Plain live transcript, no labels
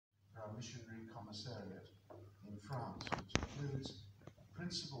missionary commissariat in France, which includes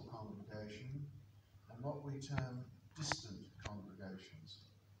principal congregation and what we term distant congregations,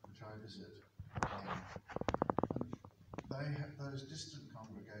 which I visit. Those distant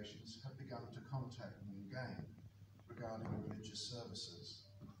congregations have begun to contact me again regarding religious services.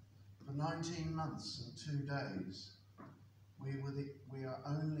 For 19 months and 2 days, we are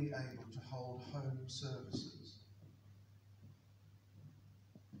only able to hold home services.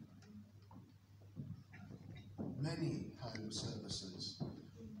 Many home services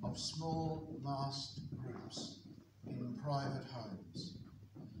of small massed groups in private homes.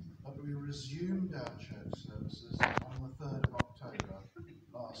 But we resumed our church services on the 3rd of October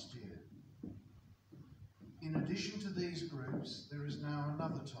last year. In addition to these groups, there is now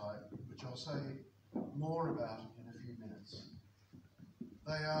another type, which I'll say more about in a few minutes.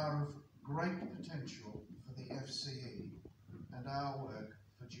 They are of great potential for the FCE and our work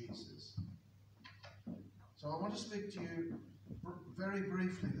for Jesus. So I want to speak to you very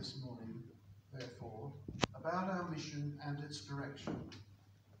briefly this morning, therefore, about our mission and its direction.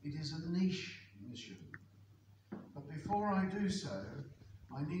 It is a niche mission. But before I do so,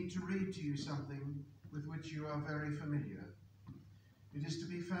 I need to read to you something with which you are very familiar. It is to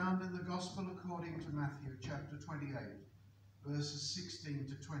be found in the Gospel according to Matthew chapter 28, verses 16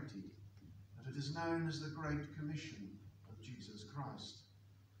 to 20, and it is known as the Great Commission of Jesus Christ.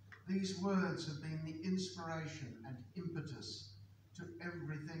 These words have been the inspiration and impetus to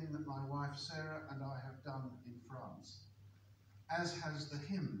everything that my wife Sarah and I have done in France, as has the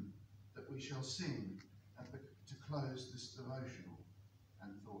hymn that we shall sing to close this devotional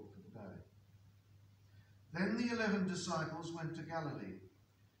and thought for the day. Then the 11 disciples went to Galilee,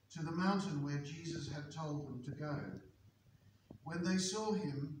 to the mountain where Jesus had told them to go. When they saw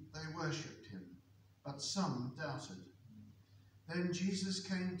him, they worshipped him, but some doubted. Then Jesus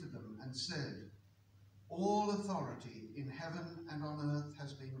came to them and said, "All authority in heaven and on earth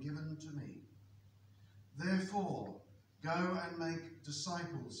has been given to me. Therefore, go and make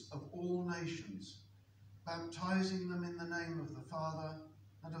disciples of all nations, baptizing them in the name of the Father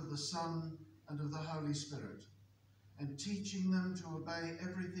and of the Son and of the Holy Spirit, and teaching them to obey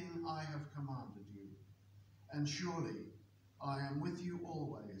everything I have commanded you. And surely I am with you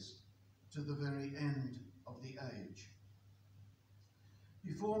always to the very end of the age."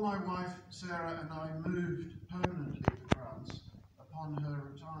 Before my wife Sarah and I moved permanently to France upon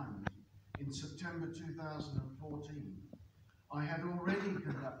her retirement in September 2014, I had already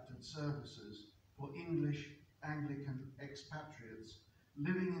conducted services for English Anglican expatriates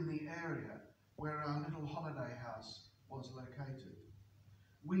living in the area where our little holiday house was located.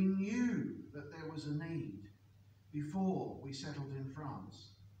 We knew that there was a need before we settled in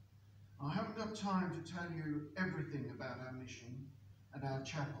France. I haven't got time to tell you everything about our mission and our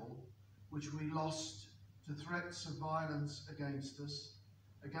chapel, which we lost to threats of violence against us,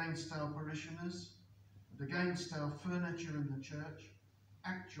 against our parishioners, and against our furniture in the church,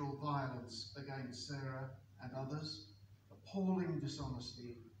 actual violence against Sarah and others, appalling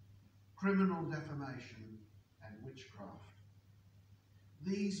dishonesty, criminal defamation, and witchcraft.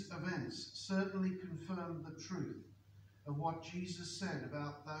 These events certainly confirmed the truth of what Jesus said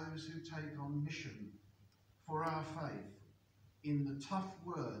about those who take on mission for our faith in the tough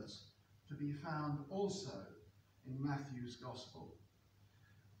words to be found also in Matthew's Gospel.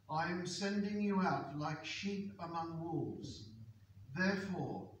 "I am sending you out like sheep among wolves.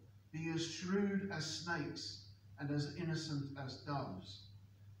 Therefore, be as shrewd as snakes and as innocent as doves.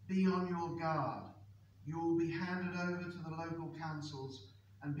 Be on your guard. You will be handed over to the local councils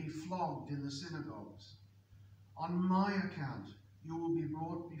and be flogged in the synagogues. On my account, you will be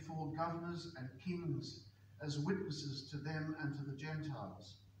brought before governors and kings as witnesses to them and to the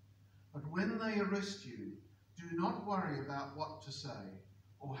Gentiles. But when they arrest you, do not worry about what to say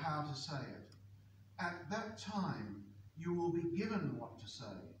or how to say it. At that time, you will be given what to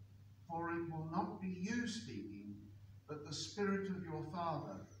say, for it will not be you speaking, but the Spirit of your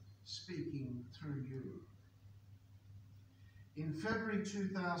Father speaking through you." In February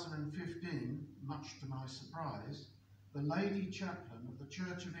 2015, much to my surprise, the lady chaplain of the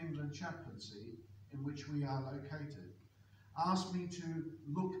Church of England chaplaincy, in which we are located, asked me to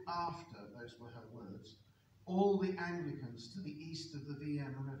look after, those were her words, all the Anglicans to the east of the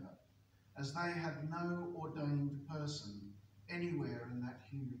Vienne River, as they had no ordained person anywhere in that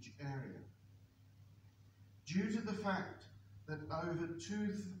huge area. Due to the fact that over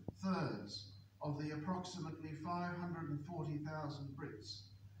 2/3 of the approximately 540,000 Brits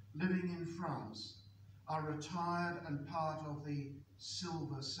living in France are retired and part of the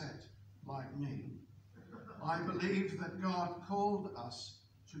silver set like me, I believe that God called us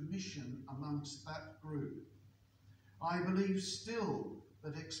to mission amongst that group. I believe still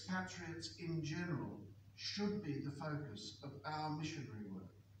that expatriates in general should be the focus of our missionary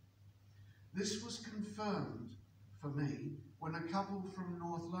work. This was confirmed for me when a couple from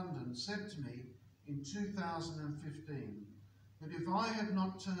North London said to me in 2015 that if I had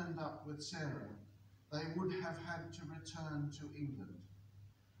not turned up with Sarah, they would have had to return to England.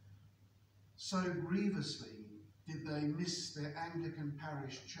 So grievously did they miss their Anglican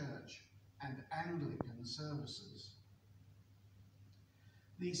parish church and Anglican services.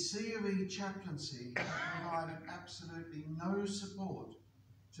 The CofE chaplaincy provided absolutely no support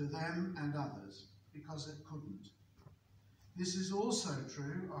to them and others because it couldn't. This is also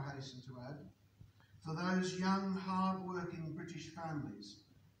true, I hasten to add, for those young, hard-working British families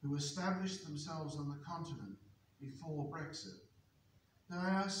who established themselves on the continent before Brexit. They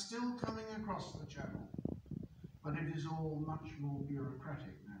are still coming across the channel, but it is all much more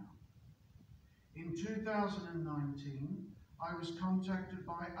bureaucratic now. In 2019, I was contacted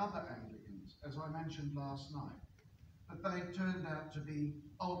by other Anglicans, as I mentioned last night, but they turned out to be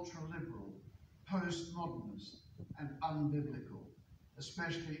ultra-liberal, post-modernist and unbiblical,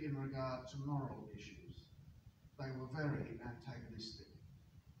 especially in regard to moral issues. They were very antagonistic.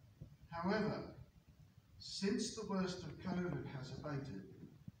 However, since the worst of COVID has abated,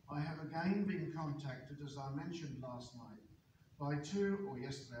 I have again been contacted, as I mentioned last night, or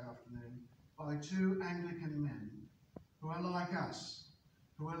yesterday afternoon, by two Anglican men who are like us,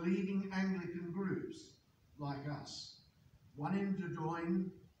 who are leading Anglican groups like us. One in Dordogne,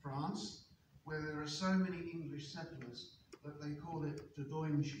 France, where there are so many English settlers that they call it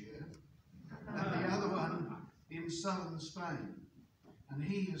Dordogneshire, and the other one in southern Spain. And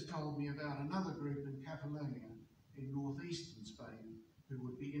he has told me about another group in Catalonia in northeastern Spain who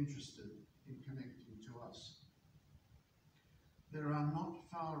would be interested in connecting to us. There are not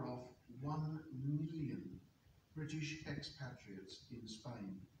far off 1 million British expatriates in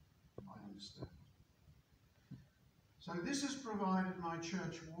Spain, I understand. So this has provided my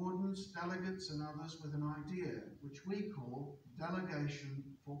church wardens, delegates and others with an idea which we call Delegation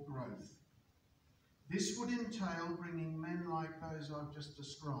for Growth. This would entail bringing men like those I've just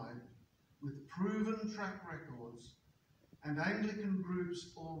described with proven track records and Anglican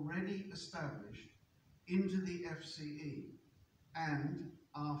groups already established into the FCE and,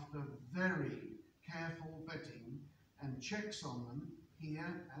 after very careful vetting and checks on them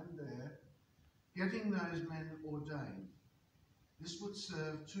here and there, getting those men ordained. This would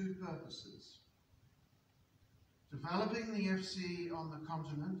serve two purposes: developing the FCE on the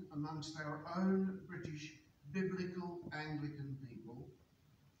continent amongst our own British biblical Anglican people,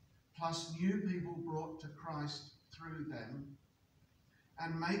 plus new people brought to Christ through them,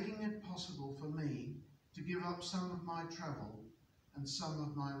 and making it possible for me to give up some of my travel and some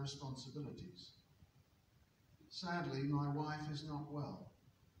of my responsibilities. Sadly, my wife is not well,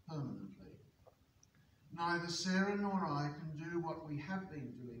 permanently. Neither Sarah nor I can do what we have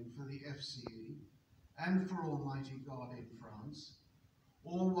been doing for the FCE and for Almighty God in France,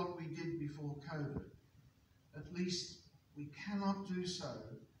 or what we did before COVID. At least we cannot do so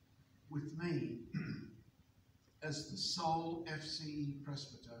with me as the sole FCE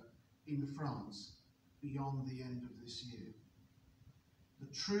presbyter in France beyond the end of this year.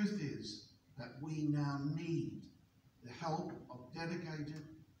 The truth is that we now need the help of dedicated,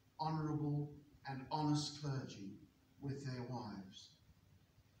 honourable and honest clergy with their wives.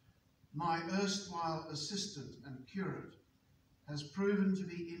 My erstwhile assistant and curate has proven to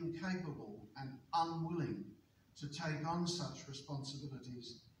be incapable and unwilling to take on such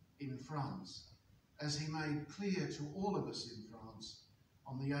responsibilities in France, as he made clear to all of us in France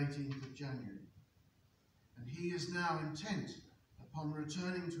on the 18th of January. And he is now intent upon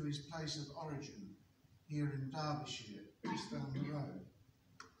returning to his place of origin here in Derbyshire, just down the road.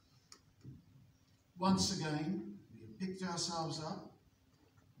 Once again, we have picked ourselves up,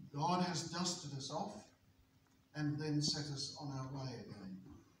 God has dusted us off, and then set us on our way again.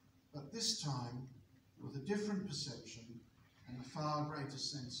 But this time, with a different perception and a far greater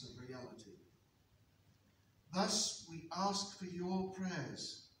sense of reality. Thus, we ask for your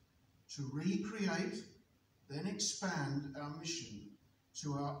prayers to recreate, then expand our mission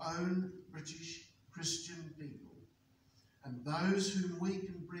to our own British Christian people and those whom we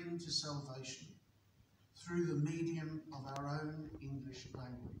can bring to salvation through the medium of our own English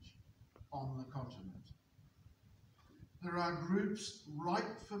language on the continent. There are groups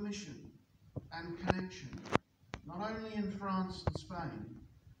ripe for mission and connection, not only in France and Spain,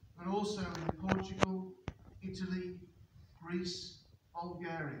 but also in Portugal, Italy, Greece,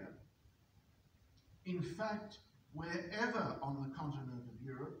 Bulgaria. In fact, wherever on the continent of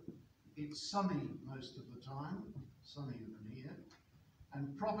Europe. It's sunny most of the time, sunnier than here,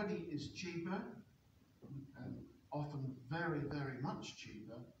 and property is cheaper, and often very, very much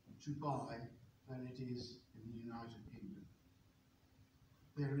cheaper to buy than it is in the United Kingdom.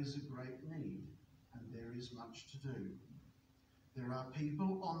 There is a great need, and there is much to do. There are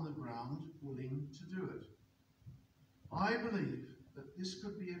people on the ground willing to do it. I believe that this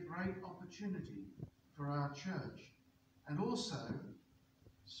could be a great opportunity for our church, and also,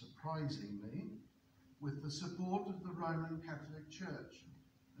 surprisingly, with the support of the Roman Catholic Church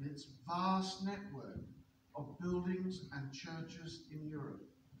and its vast network of buildings and churches in Europe,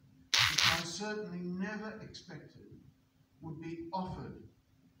 which I certainly never expected would be offered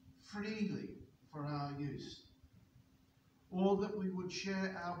freely for our use, or that we would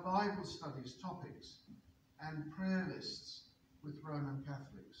share our Bible studies topics and prayer lists with Roman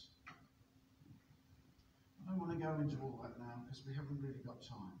Catholics. I don't want to go into all that now because we haven't really got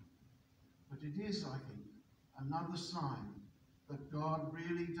time. But it is, I think, another sign that God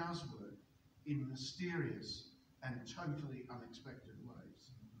really does work in mysterious and totally unexpected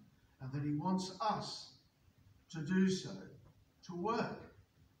ways, and that he wants us to do so, to work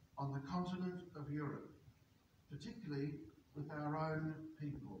on the continent of Europe, particularly with our own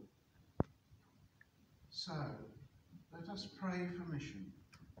people. So, let us pray for mission,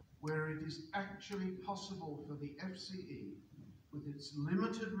 where it is actually possible for the FCE, with its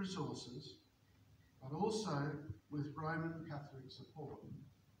limited resources, but also with Roman Catholic support,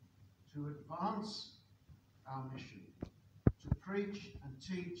 to advance our mission, to preach and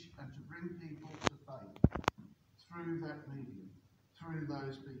teach and to bring people to faith through that medium, through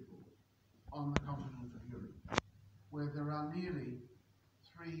those people on the continent of Europe, where there are nearly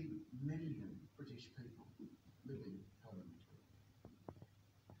 3 million British people living permanently.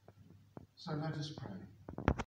 So let us pray.